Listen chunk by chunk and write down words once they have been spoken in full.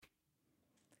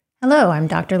Hello, I'm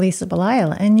Dr. Lisa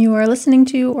Belisle, and you are listening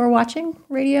to or watching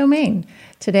Radio Maine.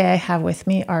 Today I have with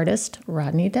me artist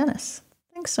Rodney Dennis.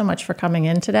 Thanks so much for coming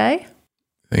in today.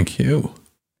 Thank you.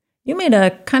 You made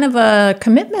a kind of a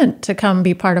commitment to come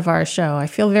be part of our show. I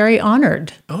feel very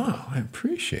honored. Oh, I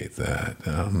appreciate that.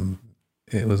 The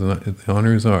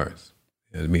honor is ours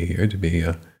to be here,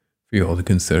 for you all to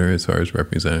consider as far as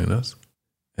representing us.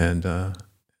 And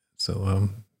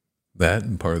that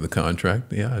and part of the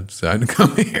contract, I decided to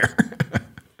come here.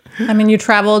 I mean, you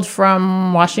traveled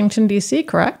from Washington, D.C.,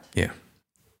 correct? Yeah.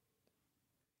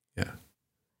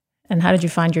 And how did you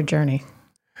find your journey?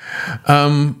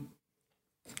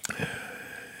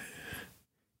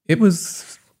 It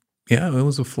was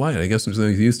a flight. I guess I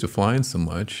was used to flying so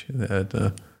much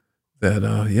that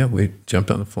we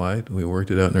jumped on the flight. We worked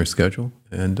it out in our schedule,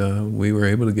 and we were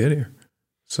able to get here.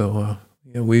 So,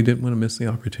 we didn't want to miss the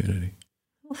opportunity.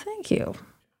 Well, thank you.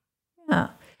 Yeah.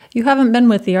 You haven't been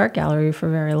with the art gallery for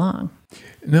very long.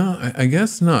 No, I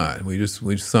guess not. We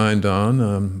signed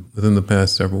on within the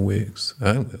past several weeks.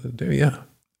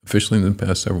 Officially in the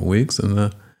past several weeks,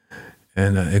 and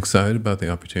excited about the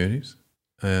opportunities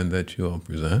and that you all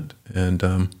present, and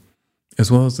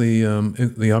as well as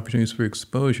the opportunities for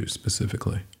exposure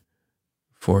specifically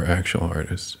for actual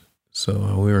artists.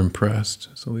 So we were impressed.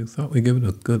 So we thought we'd give it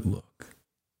a good look.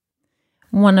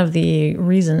 One of the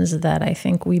reasons that I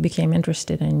think we became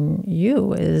interested in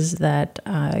you is that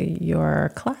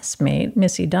your classmate,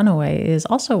 Missy Dunaway, is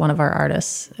also one of our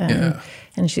artists.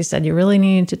 And she said, you really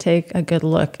need to take a good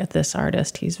look at this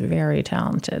artist. He's very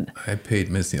talented. I paid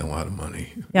Missy a lot of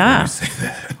money. Yeah.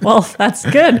 Well, that's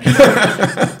good.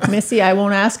 Missy, I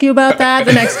won't ask you about that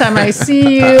the next time I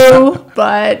see you.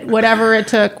 But whatever it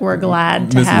took, we're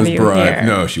glad to Missy have was you bribed. here.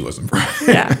 No, she wasn't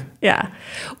bribed. Yeah.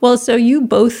 Well, so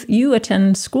you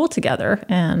attend school together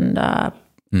and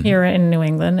here in New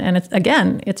England. And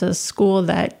it's a school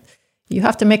that you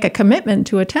have to make a commitment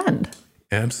to attend.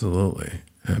 Absolutely.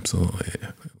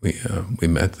 We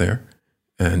met there,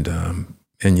 and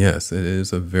yes, it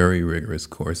is a very rigorous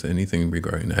course. Anything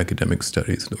regarding academic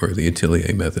studies or the atelier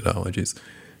methodologies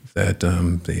that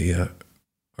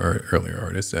our earlier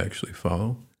artists actually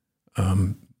follow,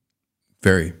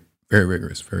 very, very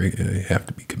rigorous. You have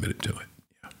to be committed to it.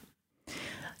 Yeah.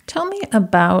 Tell me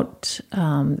about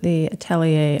the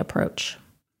atelier approach.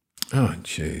 Oh,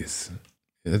 jeez,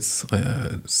 it's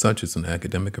such as an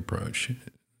academic approach.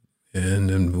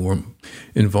 And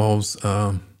involves,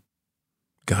 I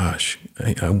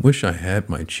wish I had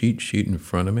my cheat sheet in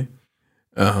front of me.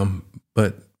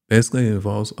 But basically it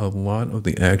involves a lot of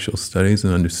the actual studies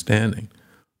and understanding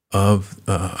of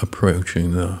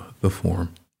approaching the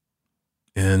form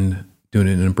and doing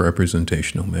it in a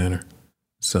representational manner.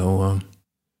 So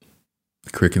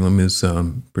the curriculum is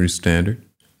pretty standard.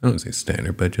 I don't want to say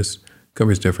standard, but just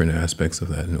covers different aspects of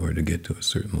that in order to get to a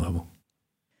certain level.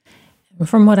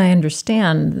 From what I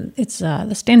understand, it's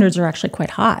the standards are actually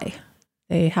quite high.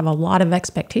 They have a lot of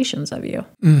expectations of you.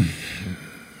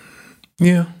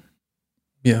 Yeah.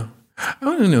 I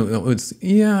don't know. I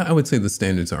would say the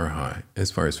standards are high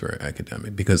as far as for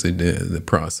academic because the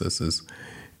process is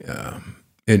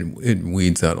it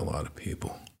weeds out a lot of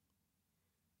people.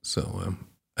 So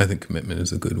I think commitment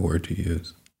is a good word to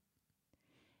use.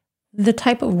 The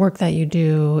type of work that you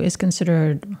do is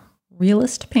considered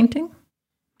realist painting?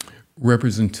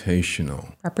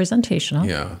 Representational.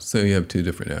 Yeah. So you have two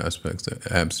different aspects,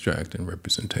 abstract and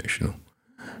representational.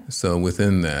 So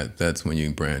within that's when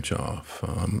you branch off.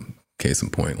 Case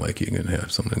in point, like you can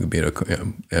have someone who could be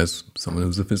as someone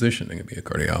who's a physician, they could be a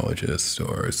cardiologist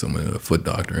or someone, a foot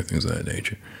doctor, or things of that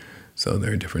nature. So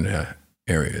there are different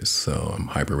areas. So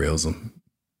hyperrealism,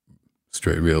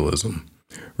 straight realism,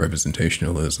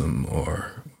 representationalism,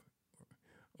 or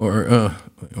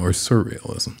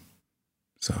surrealism.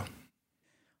 So.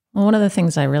 Well, one of the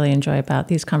things I really enjoy about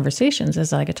these conversations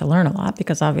is I get to learn a lot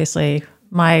because obviously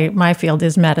my field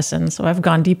is medicine, so I've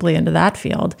gone deeply into that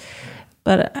field.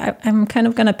 But I'm kind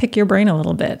of going to pick your brain a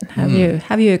little bit. Have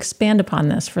you expand upon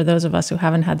this for those of us who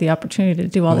haven't had the opportunity to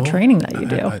do all the training that you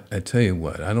do? I tell you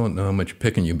what, I don't know how much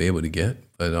picking you'll be able to get,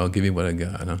 but I'll give you what I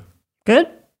got. Huh? Good.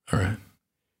 All right.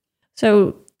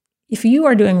 So if you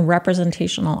are doing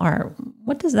representational art,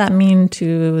 what does that mean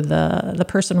to the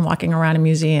person walking around a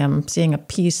museum seeing a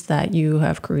piece that you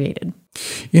have created?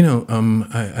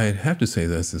 I'd have to say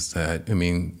this is that,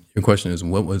 your question is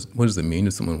what does it mean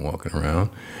to someone walking around?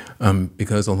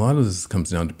 Because a lot of this comes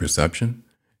down to perception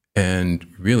and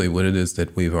really what it is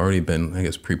that we've already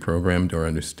been, pre-programmed or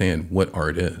understand what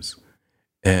art is.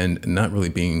 And not really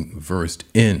being versed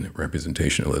in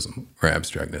representationalism or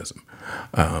abstractism.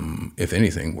 If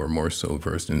anything, we're more so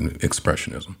versed in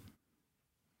expressionism.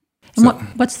 And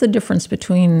what's the difference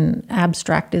between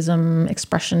abstractism,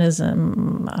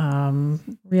 expressionism,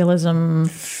 realism?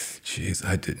 Jeez,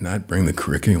 I did not bring the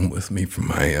curriculum with me from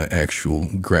my actual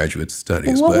graduate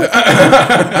studies,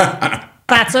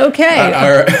 That's okay.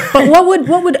 All right. But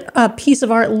what would a piece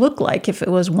of art look like if it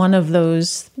was one of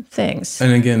those things?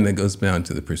 And again, that goes down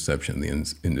to the perception of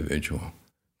the individual,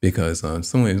 because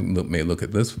someone may look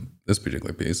at this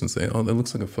particular piece and say, "Oh, that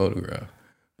looks like a photograph,"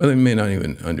 but they may not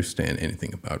even understand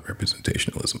anything about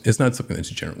representationalism. It's not something that's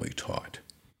generally taught.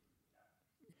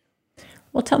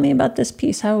 Well, tell me about this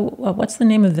piece. What's the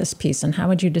name of this piece, and how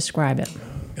would you describe it?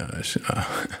 Gosh,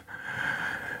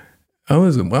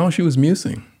 while she was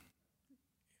musing.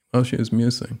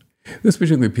 This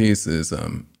particular piece is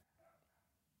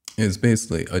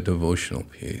basically a devotional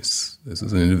piece. This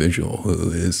is an individual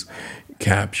who is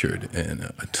captured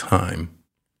in a time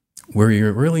where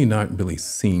you're really not really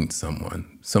seeing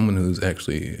someone who's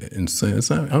actually I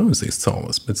don't want to say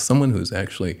solace, but someone who's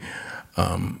actually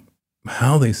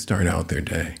how they start out their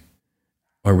day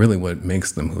are really what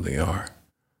makes them who they are.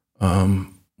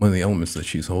 One of the elements that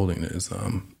she's holding is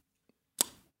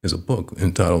a book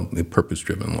entitled The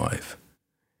Purpose-Driven Life.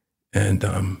 And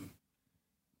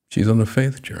she's on a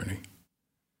faith journey.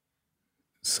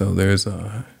 So there's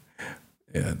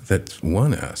that's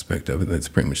one aspect of it. That's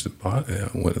pretty much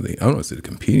one of the, I don't want to say the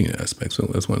competing aspects,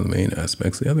 but that's one of the main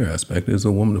aspects. The other aspect is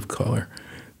a woman of color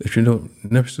that you don't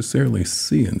necessarily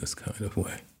see in this kind of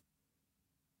way.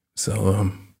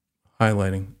 So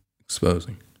highlighting,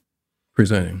 exposing,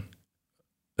 presenting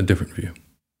a different view.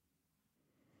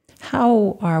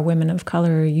 How are women of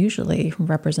color usually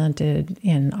represented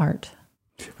in art?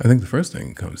 I think the first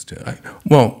thing comes to,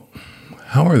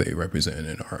 how are they represented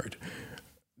in art?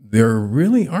 There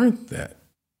really aren't that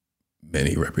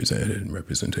many represented in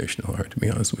representational art, to be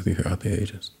honest with you, throughout the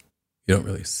ages. You don't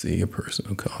really see a person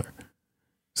of color.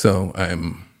 So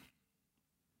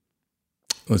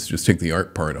let's just take the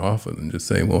art part off of it and just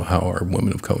say, well, how are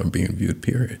women of color being viewed,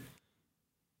 period?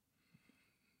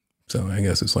 So I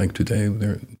guess it's like today,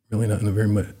 they're really not in a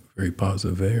very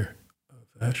positive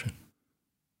fashion.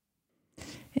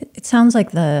 It sounds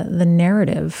like the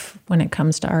narrative when it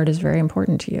comes to art is very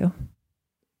important to you.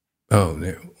 Oh,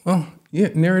 well,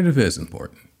 yeah, narrative is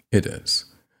important. It is.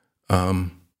 I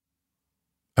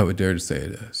would dare to say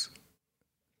it is.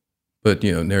 But,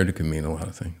 narrative can mean a lot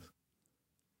of things.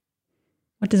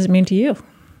 What does it mean to you?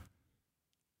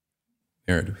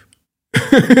 Narrative.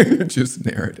 Just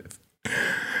narrative.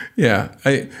 Yeah,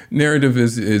 narrative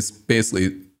is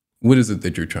basically, what is it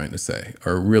that you're trying to say?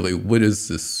 Or really, what is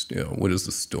this, what is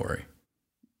the story?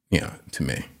 Yeah, to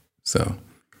me. So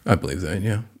I believe that,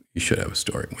 you should have a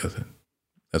story with it.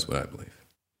 That's what I believe.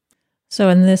 So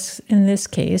in this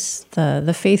case,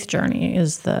 the faith journey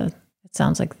is the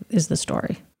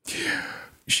story.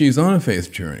 She's on a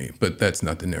faith journey, but that's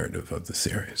not the narrative of the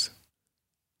series.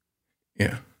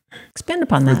 Yeah. Expand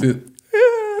upon that.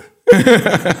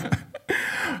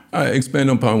 Expand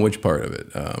upon which part of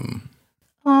it?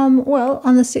 Well,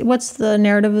 what's the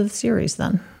narrative of the series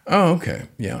then? Oh, okay.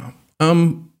 Yeah.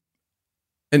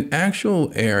 An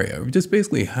actual area, just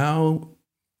basically how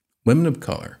women of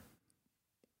color,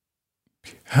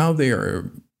 how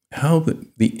the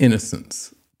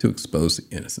innocence, to expose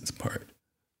the innocence part,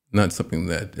 not something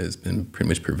that has been pretty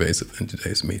much pervasive in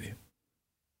today's media.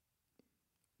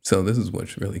 So this is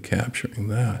what's really capturing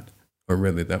that, or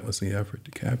really that was the effort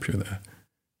to capture that.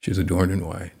 She's adorned in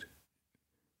white.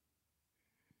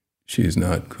 She's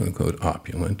not, quote unquote,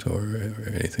 opulent or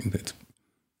anything that's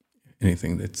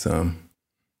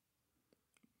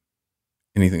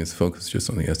focused just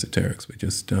on the esoterics, but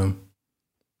just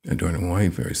adorned in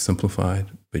white, very simplified,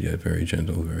 but yet very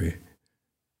gentle, very,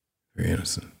 very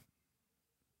innocent.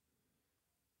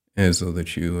 As though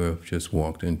that you have just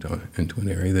walked into an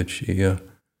area that you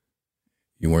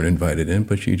weren't invited in,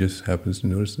 but she just happens to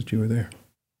notice that you were there.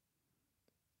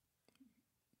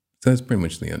 So that's pretty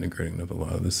much the undergirding of a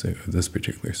lot of this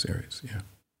particular series, yeah.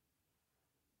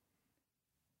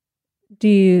 Do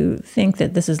you think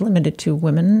that this is limited to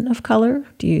women of color?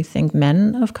 Do you think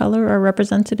men of color are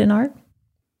represented in art?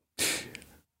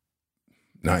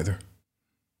 Neither.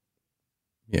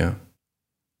 Yeah.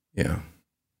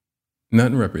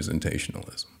 Not in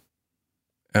representationalism.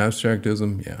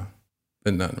 Abstractism, yeah,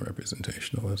 but not in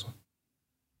representationalism.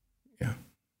 Yeah.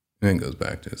 And it goes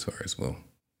back to as far as, well,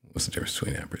 what's the difference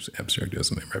between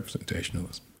abstractism and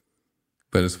representationalism?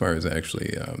 But as far as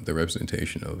actually the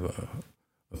representation of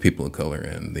people of color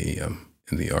in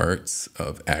the arts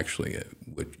of actually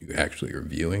what you actually are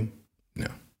viewing, no.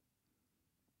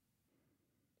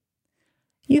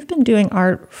 You've been doing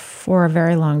art for a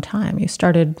very long time. You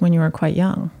started when you were quite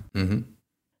young. Mm-hmm.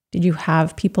 Did you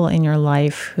have people in your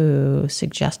life who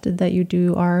suggested that you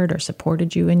do art or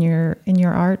supported you in your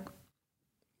art?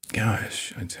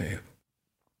 Gosh, I tell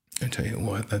you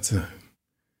what,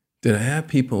 did I have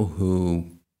people who,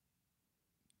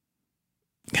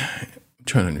 I'm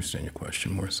trying to understand your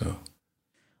question more so.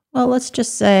 Well, let's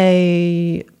just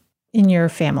say in your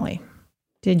family.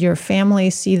 Did your family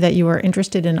see that you were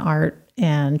interested in art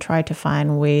and try to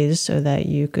find ways so that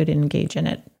you could engage in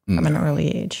it from an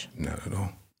early age? Not at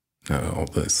all. Not at all.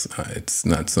 It's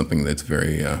not something that's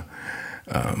very,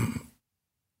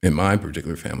 in my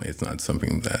particular family, it's not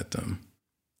something that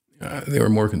they were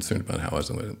more concerned about how I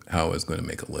was going to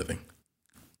make a living.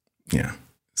 Yeah.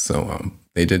 So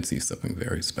they did see something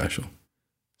very special.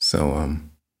 So,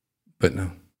 but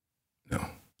no, they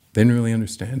didn't really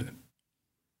understand it.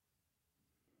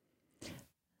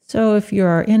 So if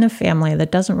you're in a family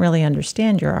that doesn't really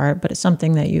understand your art, but it's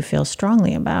something that you feel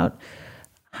strongly about,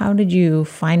 how did you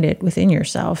find it within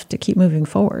yourself to keep moving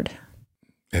forward?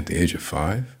 At the age of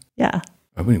 5? Yeah.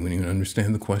 I wouldn't even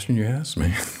understand the question you asked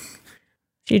me.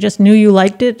 You just knew you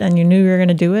liked it and you knew you were going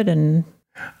to do it, and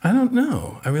I don't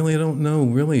know. I really don't know,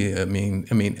 really. I mean,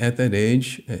 at that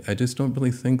age, I just don't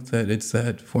really think that it's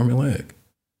that formulaic.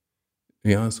 To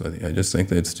be honest with you, I just think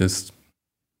that it's just,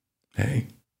 hey,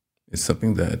 it's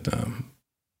something that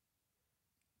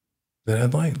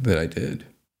that I did.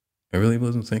 I really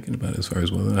wasn't thinking about it as far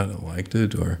as whether or not I liked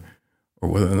it or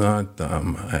whether or not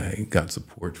I got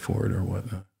support for it or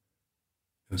whatnot.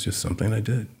 It was just something I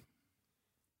did.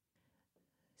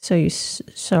 So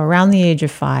around the age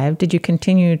of 5, did you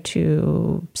continue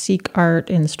to seek art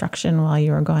instruction while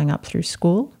you were going up through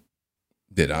school?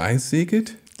 Did I seek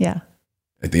it? Yeah.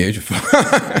 At the age of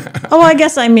 5? Oh, I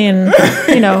guess,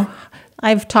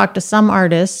 I've talked to some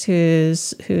artists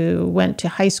who went to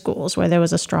high schools where there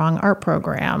was a strong art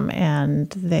program and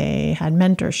they had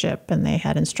mentorship and they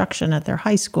had instruction at their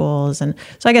high schools. And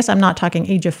so I guess I'm not talking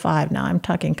age of 5 now. I'm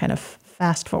talking kind of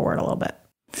fast forward a little bit.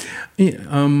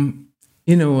 Yeah,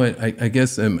 you know what? I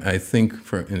guess I think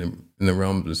in the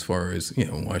realm as far as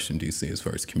Washington D.C. as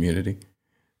far as community,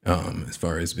 as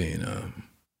far as being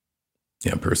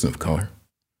a person of color,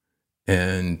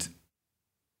 and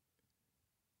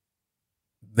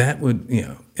that would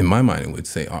in my mind it would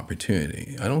say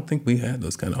opportunity. I don't think we had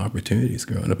those kind of opportunities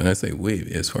growing up, and I say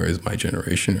we as far as my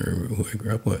generation or who I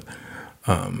grew up with,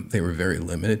 they were very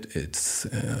limited. It's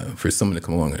for someone to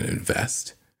come along and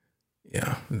invest.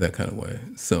 Yeah, that kind of way.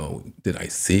 So did I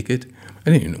seek it?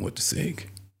 I didn't even know what to seek.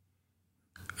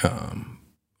 A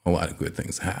lot of good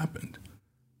things happened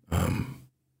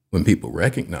when people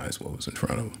recognized what was in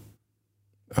front of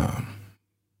them.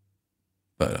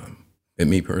 But and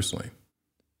me personally,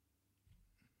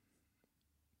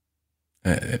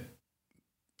 I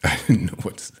didn't know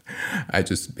what to, I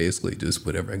just basically just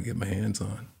whatever I could get my hands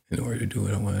on in order to do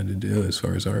what I wanted to do as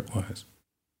far as art-wise.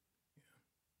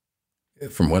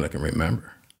 From what I can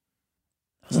remember.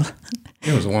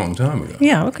 It was a long time ago.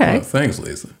 Yeah, okay. Thanks,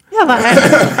 Lisa. Yeah,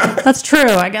 that's true.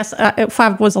 I guess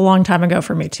 5 was a long time ago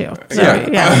for me, too. So,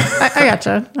 yeah.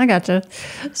 I gotcha.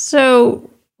 So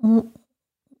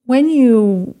when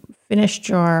you finished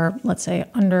your, let's say,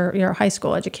 under your high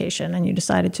school education and you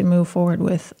decided to move forward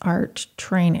with art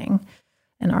training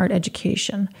and art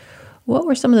education, what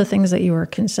were some of the things that you were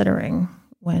considering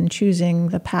when choosing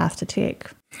the path to take?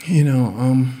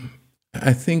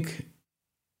 I think,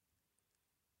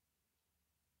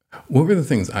 what were the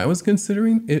things I was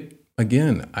considering? I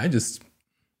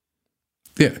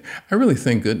really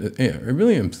think good. Yeah, I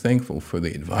really am thankful for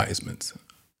the advisements.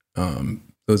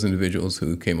 Those individuals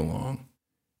who came along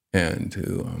and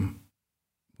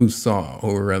who saw,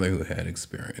 or rather who had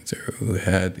experience, or who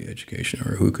had the education,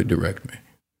 or who could direct me.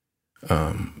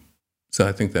 So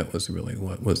I think that was really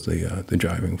what was the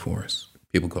driving force.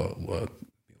 People call it luck.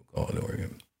 People call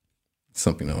it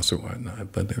something else or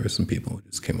whatnot, but there were some people who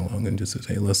just came along and just said,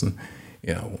 hey, listen,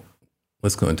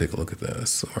 let's go and take a look at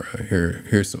this, or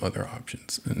here's some other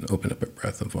options, and open up a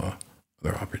breadth of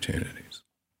other opportunities.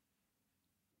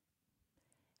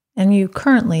 And you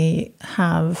currently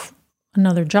have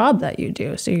another job that you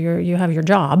do. So you have your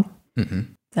job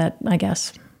that, I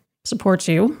guess, supports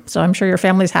you. So I'm sure your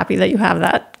family's happy that you have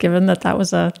that, given that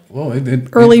was a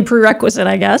early prerequisite,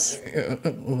 I guess.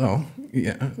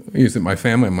 Yeah. Is it my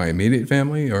family, my immediate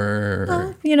family,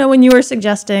 or? When you were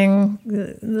suggesting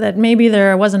that maybe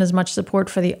there wasn't as much support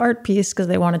for the art piece because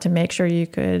they wanted to make sure you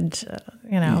could,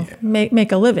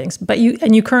 make a living. But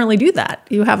you currently do that.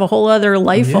 You have a whole other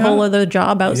life, a whole other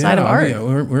job outside of art. Yeah,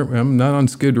 I'm not on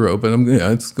Skid Row, but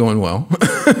it's going well.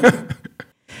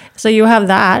 So you have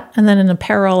that, and then in a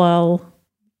parallel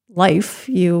life,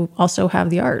 you also have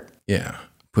the art. Yeah,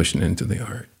 pushing into the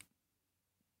art.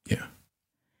 Yeah.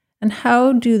 And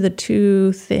how do the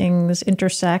two things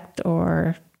intersect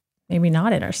or maybe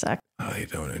not intersect? They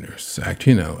don't intersect,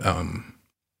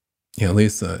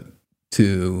 Lisa,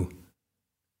 to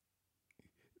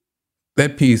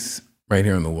that piece right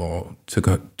here on the wall took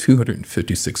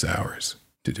 256 hours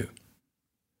to do.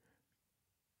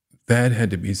 That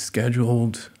had to be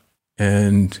scheduled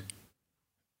and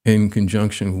in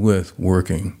conjunction with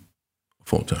working a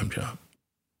full-time job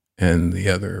and the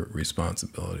other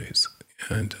responsibilities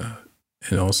and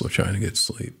also trying to get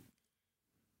sleep.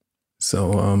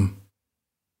 So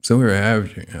I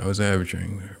was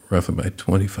averaging roughly about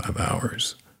 25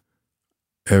 hours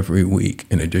every week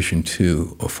in addition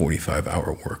to a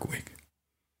 45-hour work week.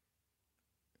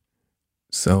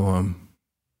 So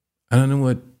I don't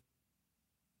know.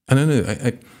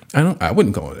 I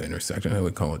wouldn't call it an intersection. I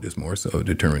would call it just more so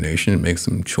determination and make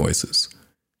some choices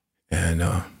and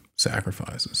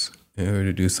sacrifices in order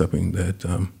to do something that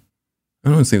I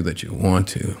don't say that you want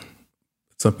to,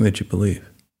 but something that you believe.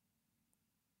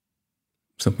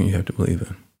 Something you have to believe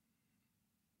in.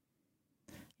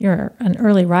 You're an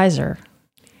early riser.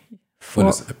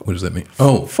 What does that mean?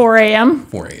 Oh, 4 a.m.?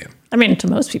 4 a.m. I mean, to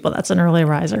most people, that's an early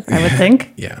riser, I would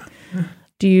think. Yeah.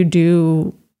 Do you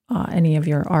do any of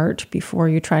your art before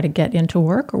you try to get into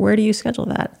work, or where do you schedule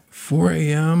that? 4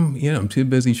 a.m., I'm too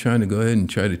busy trying to go ahead and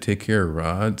try to take care of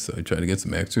Rod, so I try to get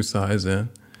some exercise in.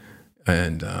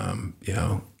 And,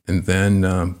 and then,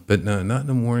 but no, not in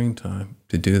the morning time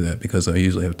to do that because I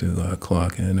usually have to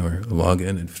clock in or log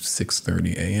in at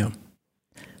 6:30 a.m.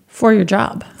 For your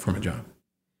job? For my job.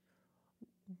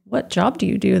 What job do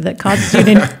you do that causes you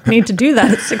to need to do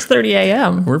that at 6:30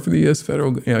 a.m.? I work for the U.S.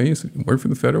 federal. I used to work for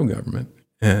the federal government,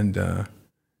 and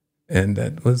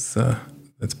that was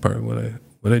that's part of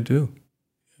what I do.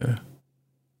 Yeah.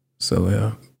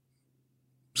 So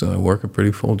I work a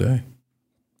pretty full day.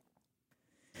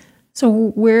 So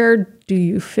where do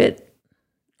you fit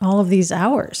all of these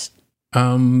hours?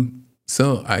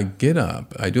 So I get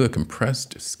up. I do a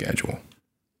compressed schedule.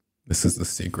 This is the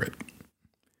secret.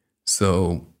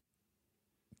 So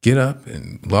get up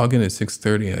and log in at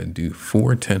 6:30. I do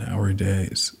 4 10-hour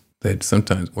days. That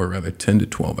sometimes, or rather 10 to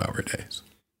 12-hour days.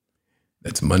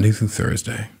 That's Monday through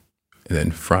Thursday. And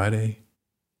then Friday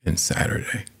and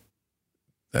Saturday.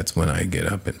 That's when I get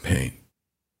up and paint.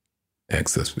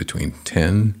 Access between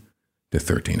 10 to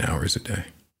 13 hours a day.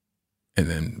 And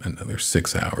then another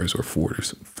 6 hours or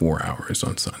 4 hours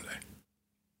on Sunday.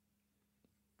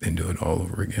 Then do it all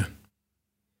over again.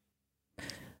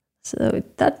 So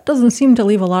that doesn't seem to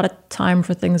leave a lot of time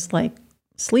for things like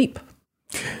sleep.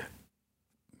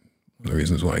 One of the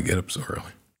reasons why I get up so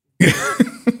early.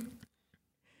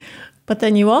 But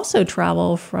then you also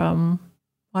travel from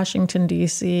Washington,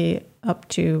 D.C. up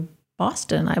to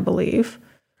Boston, I believe,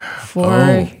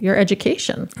 for your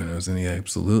education. And I was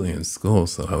absolutely in school,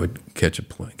 so I would catch a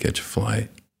flight.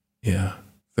 Yeah,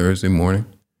 Thursday morning,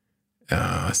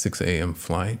 6 a.m.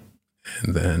 flight,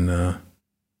 and then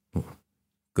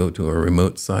go to a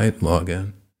remote site, log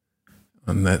in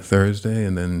on that Thursday,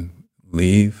 and then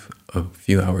leave a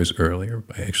few hours earlier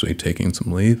by actually taking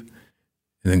some leave,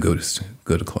 and then go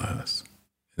to class,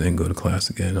 and then go to class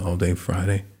again all day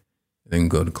Friday, and then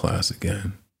go to class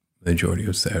again the majority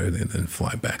of Saturday, and then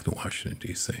fly back to Washington,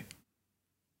 D.C.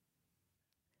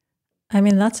 I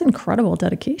mean, that's incredible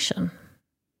dedication.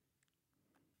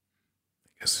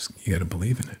 I guess you got to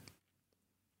believe in it.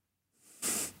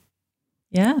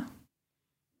 Yeah.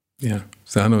 Yeah.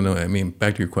 So I don't know. I mean,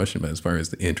 back to your question about as far as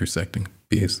the intersecting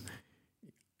piece,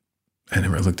 I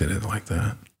never looked at it like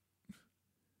that.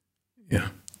 Yeah.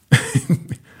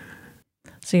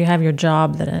 So you have your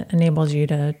job that enables you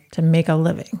to make a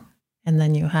living, and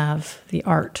then you have the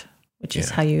art, which is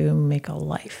how you make a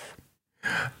life.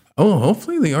 Oh,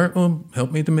 hopefully the art will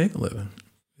help me to make a living.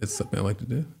 It's something I like to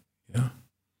do. Yeah.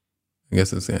 I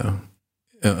guess it's,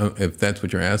 if that's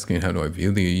what you're asking, how do I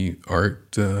view the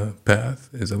art path?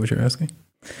 Is that what you're asking?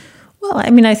 Well, I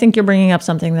mean, I think you're bringing up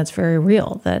something that's very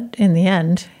real, that in the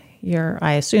end,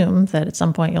 I assume that at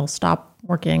some point you'll stop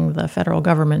working the federal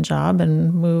government job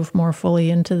and move more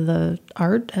fully into the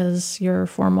art as your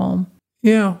formal.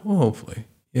 Yeah, well, hopefully.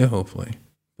 Yeah, hopefully.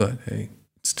 But hey,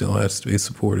 it still has to be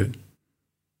supported.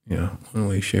 Yeah, one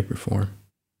way, shape, or form.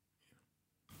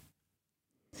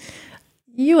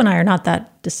 You and I are not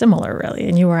that dissimilar, really.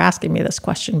 And you were asking me this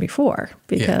question before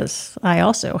because I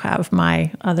also have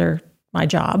my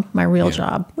job, my real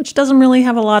job, which doesn't really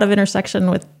have a lot of intersection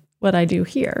with what I do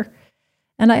here.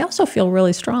 And I also feel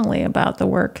really strongly about the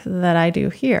work that I do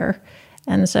here.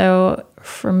 And so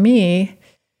for me,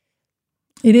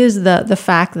 it is the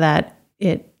fact that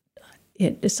it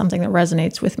it is something that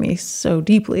resonates with me so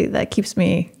deeply that keeps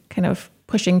me kind of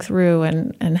pushing through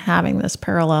and having this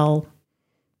parallel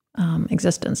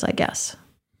existence, I guess.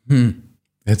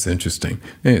 That's interesting.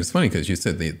 And it's funny because you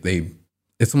said they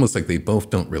it's almost like they both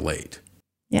don't relate.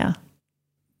 Yeah.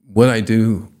 What I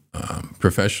do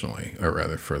professionally, or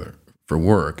rather for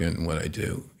work, and what I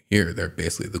do here, they're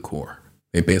basically the core.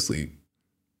 They basically,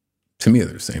 to me,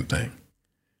 they're the same thing.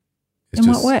 In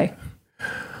what way?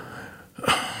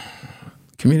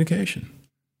 Communication.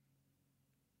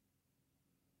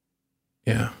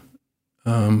 Yeah.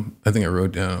 I think I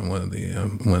wrote down one of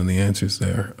the answers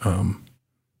there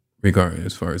regarding,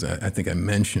 as far as I think I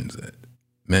mentioned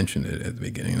it at the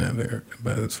beginning of there,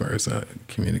 but as far as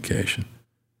communication,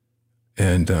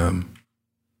 and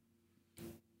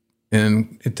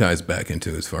it ties back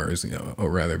into, as far as,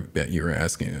 or rather, you were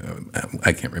asking.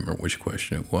 I can't remember which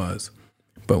question it was,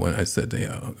 but when I said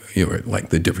you were like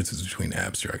the differences between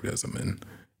abstractism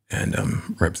and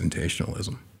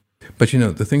representationalism. But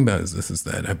the thing about it is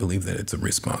that I believe that it's a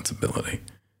responsibility,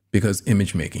 because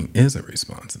image making is a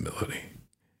responsibility.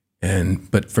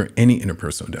 But for any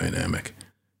interpersonal dynamic,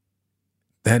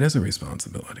 that is a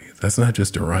responsibility. That's not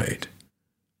just a right.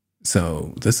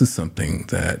 So this is something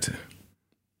that,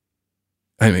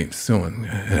 I mean, and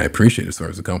I appreciate, as far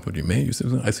as the compliment you made. You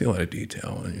said, I see a lot of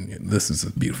detail, and this is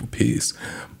a beautiful piece.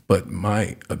 But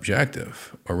my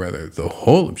objective, or rather the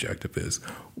whole objective, is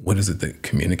what is it that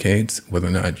communicates, whether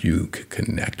or not you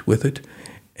connect with it,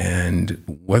 and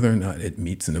whether or not it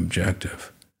meets an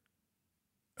objective.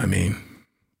 I mean,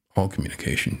 all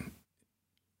communication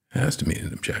has to meet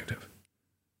an objective,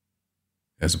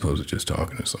 as opposed to just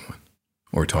talking to someone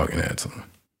or talking at someone.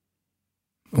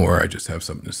 Or I just have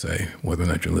something to say, whether or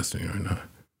not you're listening or not.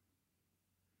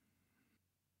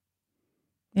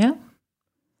 Yeah.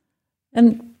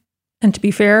 And to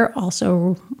be fair,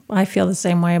 also, I feel the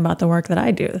same way about the work that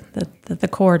I do, that the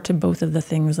core to both of the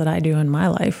things that I do in my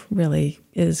life really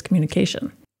is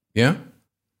communication. Yeah?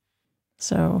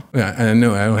 So yeah, I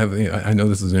know I don't have. I know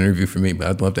this is an interview for me, but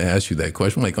I'd love to ask you that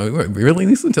question. Like, really,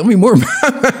 Lisa? Tell me more about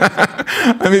that.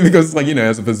 I mean, because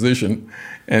as a physician,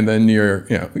 and then you're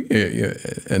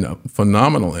a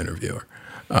phenomenal interviewer.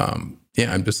 I'm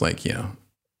just like, yeah.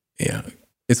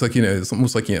 It's like, it's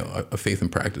almost like, a faith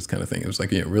and practice kind of thing. It was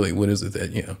like, really, what is it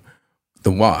that,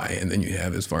 the why, and then you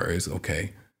have, as far as,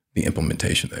 okay, the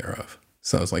implementation thereof.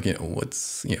 So it's like,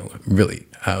 what's, really,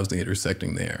 how's the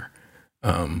intersecting there?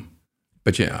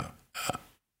 But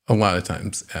a lot of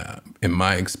times, in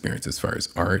my experience, as far as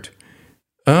art,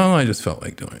 I just felt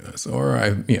like doing this, or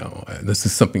this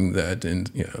is something that,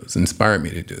 has inspired me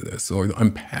to do this, or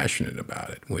I'm passionate about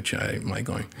it, which I'm like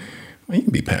going, well, you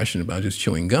can be passionate about just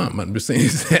chewing gum. I'm just saying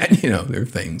that, there are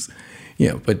things,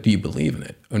 but do you believe in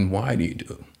it? And why do you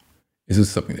do? Is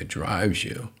this something that drives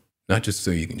you? Not just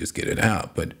so you can just get it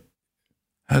out, but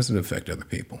how does it affect other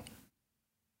people?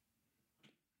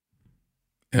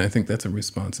 And I think that's a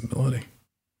responsibility.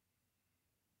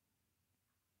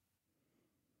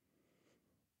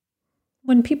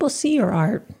 when people see your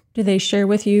art, do they share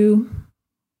with you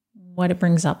what it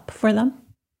brings up for them?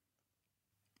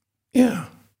 Yeah.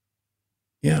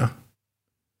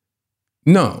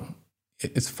 No,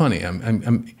 it's funny.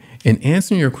 I'm in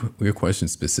answering your question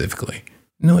specifically.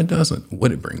 No, it doesn't.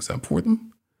 What it brings up for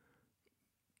them?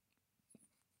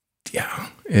 Yeah,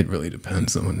 it really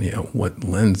depends on what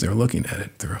lens they're looking at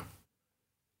it through.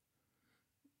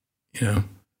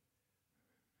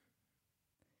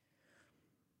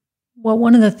 Well,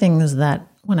 one of the things that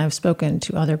when I've spoken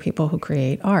to other people who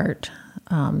create art,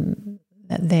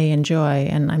 that they enjoy,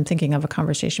 and I'm thinking of a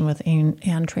conversation with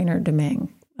Anne Trainer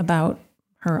Deming about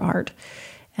her art,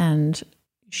 and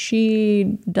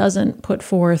she doesn't put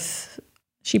forth,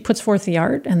 she puts forth the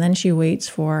art, and then she waits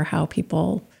for how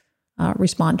people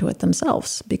respond to it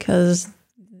themselves, because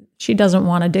she doesn't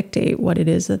want to dictate what it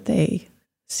is that they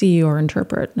see or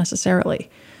interpret necessarily.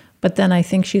 But then I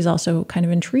think she's also kind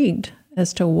of intrigued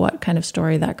as to what kind of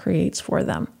story that creates for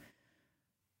them.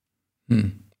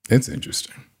 It's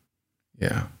interesting.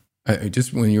 Yeah. I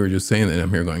just, when you were just saying that, I'm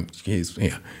here going, geez,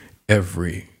 yeah,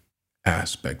 every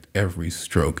aspect, every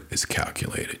stroke is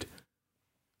calculated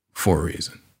for a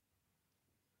reason.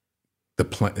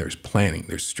 There's planning,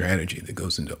 there's strategy that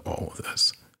goes into all of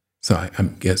this. So I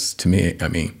guess to me,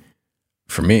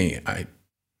 for me,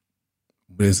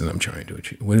 what is it I'm trying to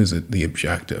achieve? What is it, the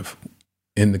objective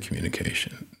in the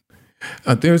communication?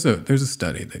 There's a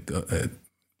study that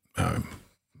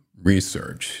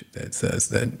research that says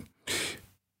that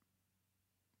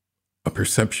a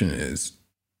perception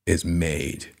is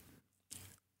made.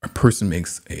 A person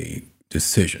makes a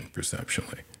decision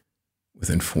perceptually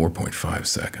within 4.5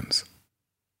 seconds.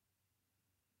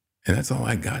 And that's all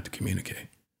I got to communicate.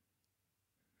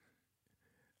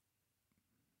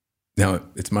 Now,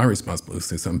 it's my responsibility,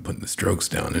 since I'm putting the strokes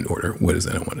down, in order, what is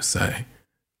it I want to say?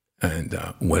 And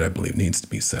what I believe needs to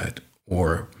be said,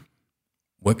 or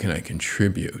what can I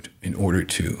contribute in order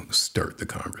to start the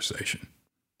conversation?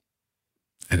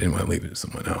 I didn't want to leave it to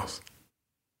someone else.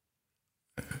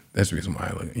 That's the reason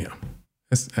why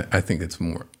I think it's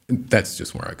more, that's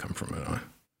just where I come from it on.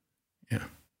 Yeah.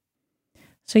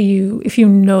 So if you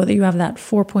know that you have that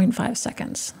 4.5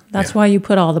 seconds, that's why you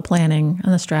put all the planning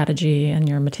and the strategy, and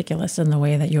you're meticulous in the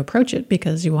way that you approach it,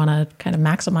 because you want to kind of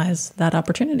maximize that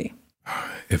opportunity.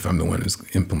 If I'm the one who's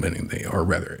implementing or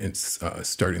rather it's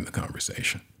starting the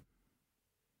conversation.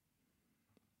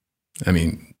 I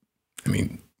mean,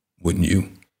 wouldn't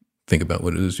you think about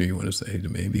what it is you want to say to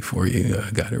me before you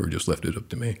got it, or just left it up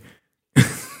to me?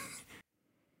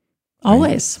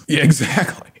 Always. Yeah,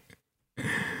 exactly.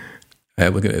 I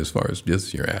look at it as far as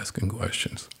just you're asking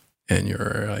questions and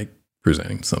you're like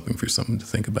presenting something for someone to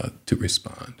think about, to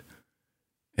respond.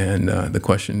 And the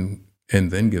question,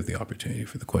 and then give the opportunity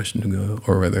for the question to go,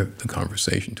 or rather the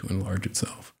conversation to enlarge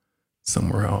itself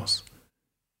somewhere else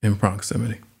in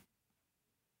proximity.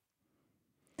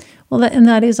 Well,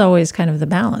 that is always kind of the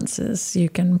balance, is you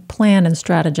can plan and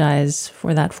strategize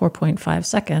for that 4.5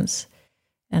 seconds,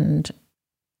 and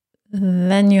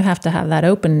then you have to have that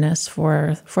openness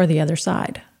for the other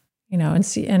side, and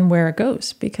see and where it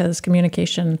goes, because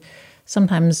communication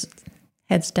sometimes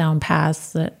heads down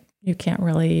paths that you can't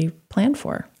really plan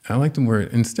for. I like the word,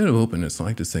 instead of openness, I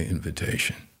like to say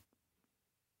invitation.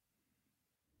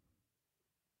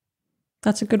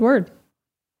 That's a good word.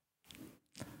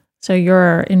 So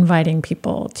you're inviting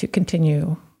people to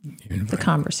continue the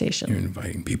conversation. You're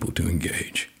inviting people to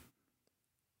engage.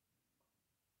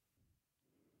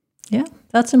 Yeah,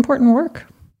 that's important work.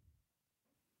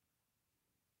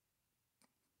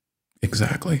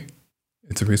 Exactly.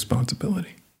 It's a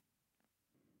responsibility.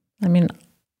 I mean,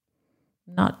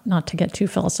 not to get too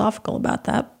philosophical about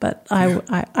that, but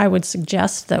I would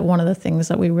suggest that one of the things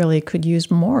that we really could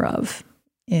use more of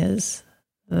is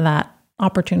that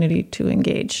opportunity to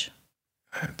engage.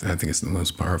 I think it's the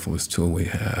most powerfulest tool we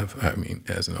have. I mean,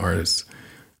 as an artist,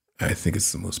 I think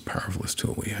it's the most powerfulest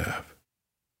tool we have.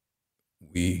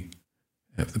 We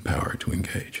have the power to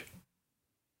engage.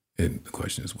 And the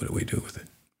question is, what do we do with it?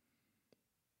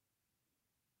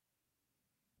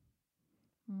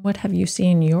 What have you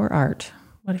seen your art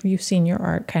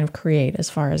kind of create as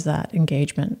far as that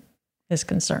engagement is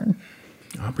concerned?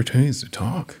 Opportunities to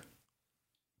talk,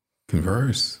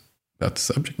 converse about the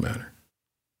subject matter.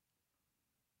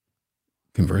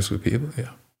 Converse with people,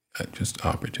 yeah. Just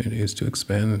opportunities to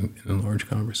expand and enlarge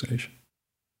conversation.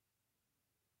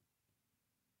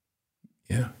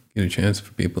 Yeah, get a chance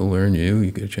for people to learn you.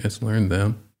 You get a chance to learn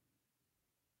them,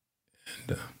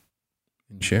 and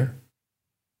share.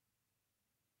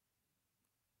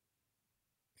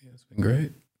 Yeah, it's been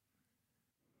great.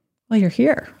 Well, you're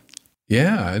here.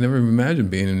 Yeah, I never imagined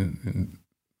being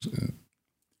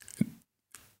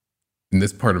in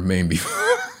this part of Maine before.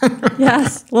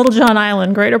 Yes, Little John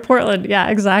Island, Greater Portland. Yeah,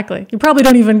 exactly. You probably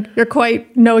don't even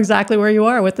quite know exactly where you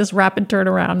are with this rapid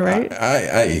turnaround, right?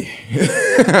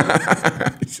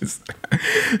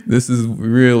 This is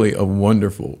really a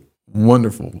wonderful,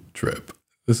 wonderful trip.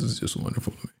 This is just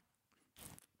wonderful to me.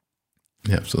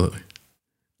 Yeah, absolutely.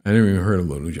 I never even heard of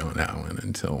Little John Island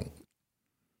until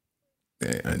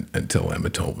Emma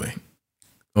told me.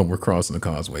 Oh, we're crossing the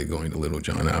causeway going to Little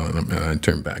John Island. And I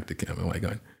turned back to Kim. I'm like,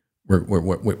 we're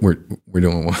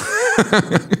doing what?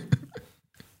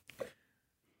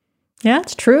 Yeah,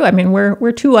 it's true. I mean,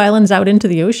 we're 2 islands out into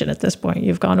the ocean at this point.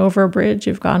 You've gone over a bridge.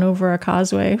 You've gone over a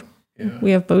causeway. Yeah.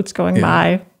 We have boats going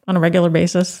by on a regular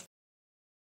basis.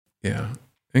 Yeah.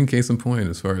 In case in point,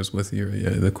 as far as with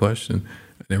the question,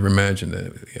 I never imagined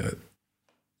that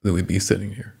we'd be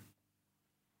sitting here,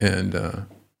 and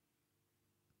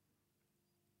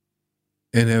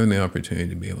having the opportunity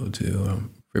to be able to,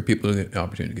 for people to get the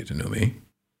opportunity to get to know me,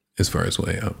 as far as what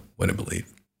I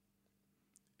believe,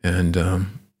 and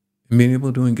being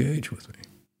able to engage with me,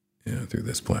 through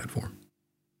this platform.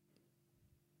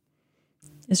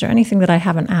 Is there anything that I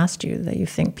haven't asked you that you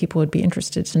think people would be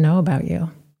interested to know about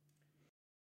you?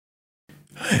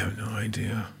 I have no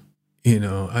idea. I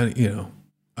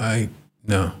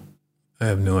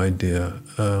have no idea.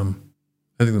 I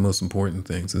think the most important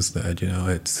things is that,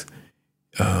 it's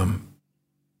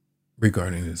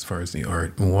regarding as far as the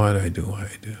art and what I do,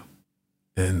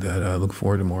 and that I look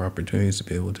forward to more opportunities to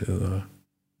be able to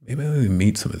maybe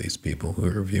meet some of these people who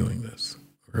are viewing this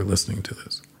or listening to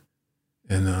this,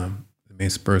 and it may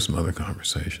spur some other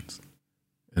conversations.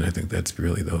 And I think that's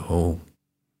really the whole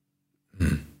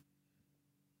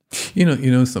You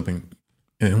know something,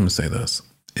 and I'm going to say this,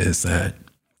 is that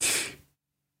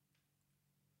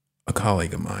a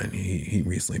colleague of mine, he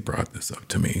recently brought this up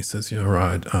to me. He says,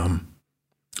 Rod, I'm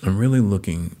really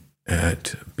looking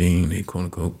at being a quote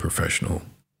unquote professional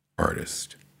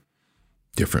artist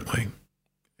differently.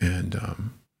 And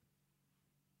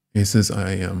he says,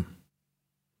 a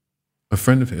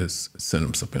friend of his sent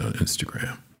him something on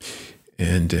Instagram,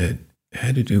 and it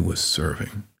had to do with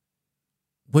serving.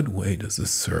 What way does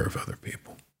this serve other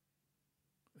people?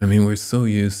 I mean, we're so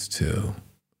used to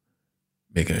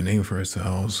making a name for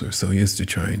ourselves. We're so used to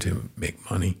trying to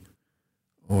make money,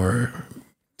 or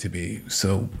to be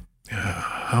so,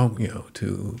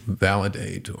 to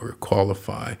validate or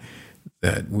qualify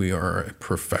that we are a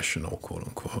professional, quote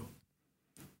unquote,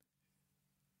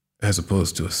 as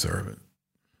opposed to a servant,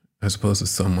 as opposed to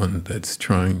someone that's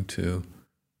trying to,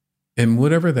 and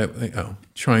whatever that,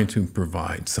 trying to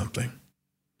provide something.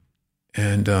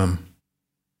 And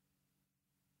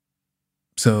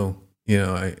so,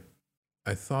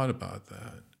 I thought about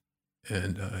that,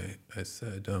 and I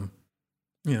said, I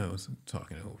was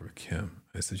talking over Kim.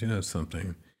 I said,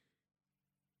 something,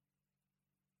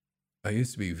 I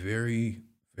used to be very,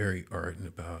 very ardent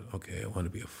about, okay, I want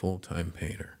to be a full-time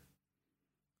painter,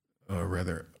 or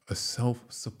rather a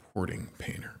self-supporting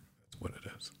painter. That's what it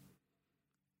is.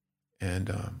 And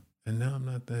now I'm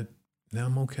not that, now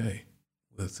I'm okay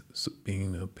with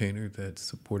being a painter that's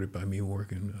supported by me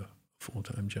working a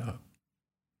full-time job.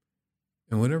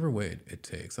 In whatever way it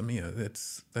takes. I mean,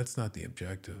 that's not the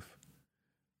objective.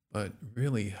 But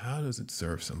really, how does it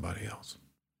serve somebody else?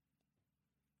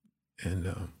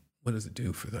 And what does it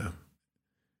do for them?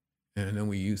 And I know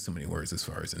we use so many words as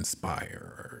far as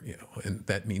inspire, or, and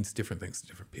that means different things to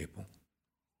different people.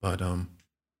 But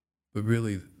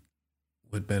really,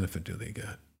 what benefit do they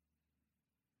get?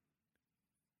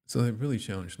 So it really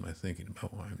challenged my thinking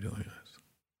about why I'm doing this.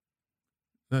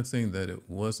 Not saying that it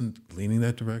wasn't leaning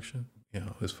that direction,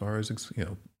 as far as,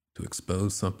 to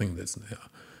expose something that's,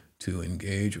 to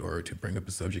engage or to bring up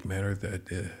a subject matter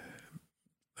that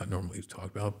not normally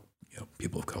talked about,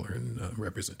 people of color and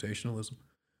representationalism,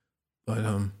 but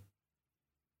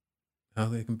how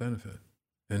they can benefit,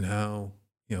 and how,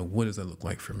 what does that look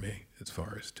like for me as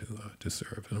far as to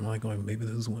serve? And I'm like, going, maybe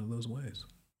this is one of those ways.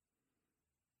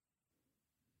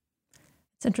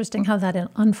 It's interesting how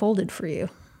that unfolded for you.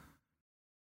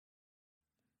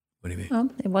 What do you mean? Well,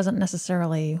 it wasn't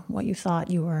necessarily what you thought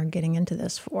you were getting into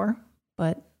this for,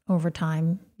 but over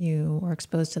time you were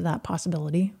exposed to that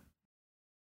possibility.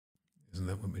 Isn't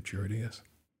that what maturity is?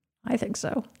 I think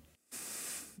so.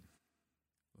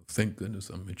 Thank goodness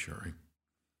I'm maturing.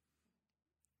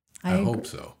 I hope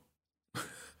so.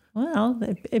 Well,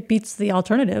 it beats the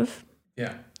alternative.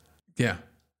 Yeah.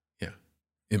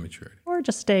 Immaturity. Or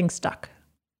just staying stuck.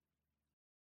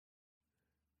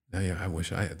 Now, I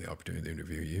wish I had the opportunity to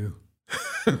interview you.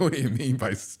 What do you mean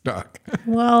by stuck?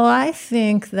 Well, I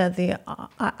think that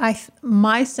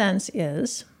my sense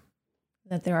is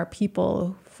that there are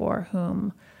people for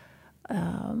whom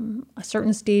a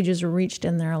certain stage is reached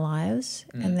in their lives,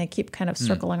 and they keep kind of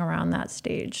circling around that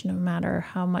stage, no matter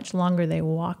how much longer they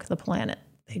walk the planet.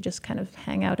 They just kind of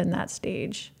hang out in that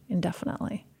stage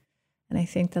indefinitely. And I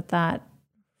think that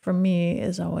for me,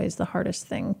 is always the hardest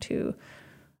thing to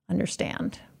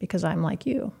understand, because I'm like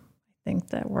you. I think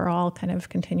that we're all kind of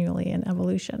continually in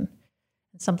evolution.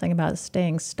 And something about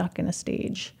staying stuck in a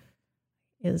stage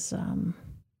is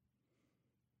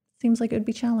seems like it would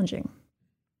be challenging.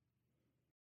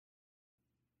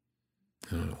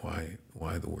 I don't know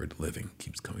why the word living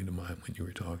keeps coming to mind when you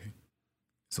were talking.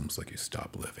 It's almost like you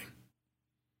stop living.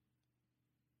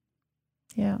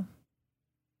 Yeah.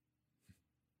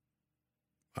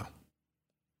 Wow.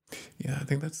 Yeah, I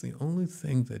think that's the only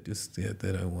thing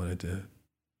that I wanted to,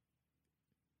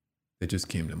 that just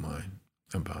came to mind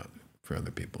about for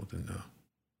other people to know,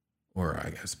 or I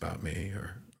guess about me,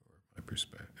 or my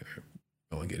perspective,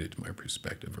 relegated to my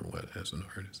perspective, or what, as an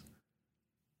artist.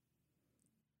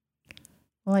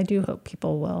 Well, I do hope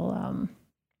people will,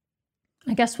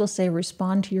 I guess we'll say,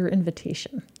 respond to your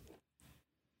invitation.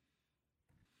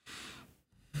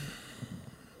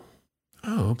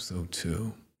 I hope so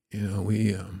too.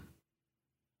 We,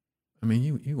 I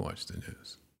mean, you watch the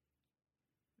news,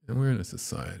 and we're in a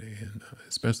society, and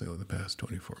especially over the past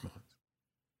 24 months,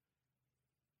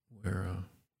 where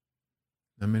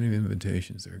not many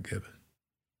invitations are given.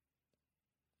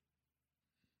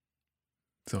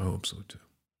 So I hope so too.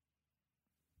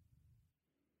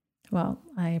 Well,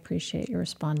 I appreciate you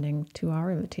responding to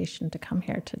our invitation to come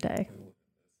here today.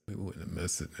 We wouldn't have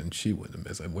missed it, and she wouldn't have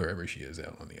missed it, wherever she is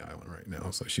out on the island right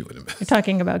now, so she wouldn't have missed You're it.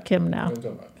 talking about Kim now. I'm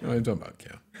talking about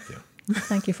Kim. Yeah.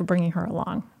 Thank you for bringing her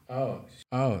along. I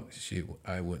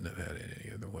wouldn't have had it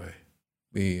any other way.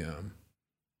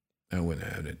 I wouldn't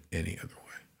have had it any other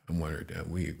way. I'm wondering that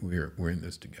we're in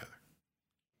this together.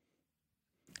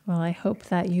 Well, I hope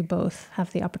that you both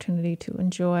have the opportunity to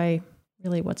enjoy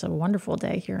really what's a wonderful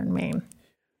day here in Maine.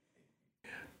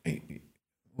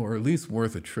 Or at least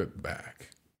worth a trip back.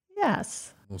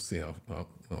 Yes. We'll see how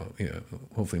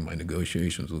hopefully my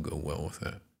negotiations will go well with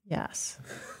that. Yes.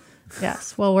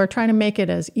 Yes. Well, we're trying to make it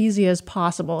as easy as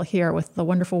possible here with the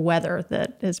wonderful weather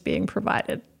that is being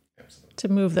provided. Absolutely. To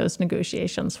move those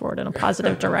negotiations forward in a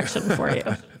positive direction for you.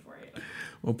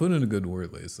 Well, put in a good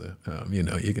word, Lisa.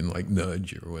 You can like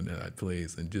nudge or whatnot,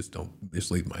 please, and just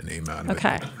leave my name out of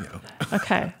okay. it.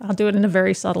 Okay. I'll do it in a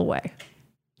very subtle way.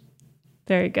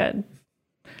 Very good.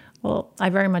 Well, I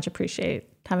very much appreciate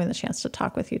having the chance to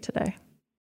talk with you today.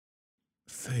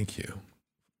 Thank you.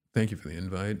 Thank you for the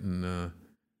invite and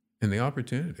the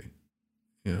opportunity.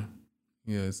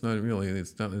 It's not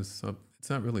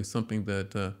really something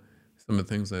that some of the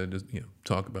things that I just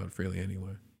talk about freely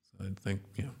anyway. So I think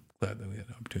glad that we had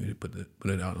the opportunity to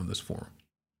put it out on this forum.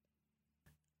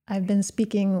 I've been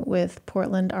speaking with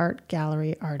Portland Art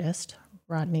Gallery artist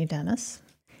Rodney Dennis,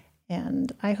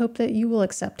 and I hope that you will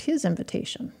accept his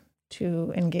invitation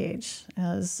to engage,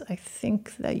 as I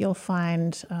think that you'll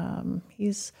find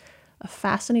he's a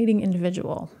fascinating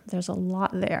individual. There's a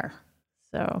lot there.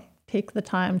 So take the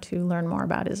time to learn more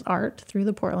about his art through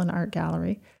the Portland Art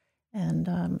Gallery. And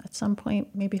at some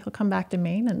point, maybe he'll come back to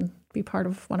Maine and be part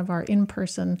of one of our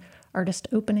in-person artist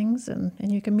openings, and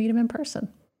you can meet him in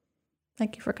person.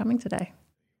 Thank you for coming today.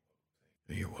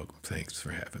 You're welcome. Thanks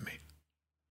for having me.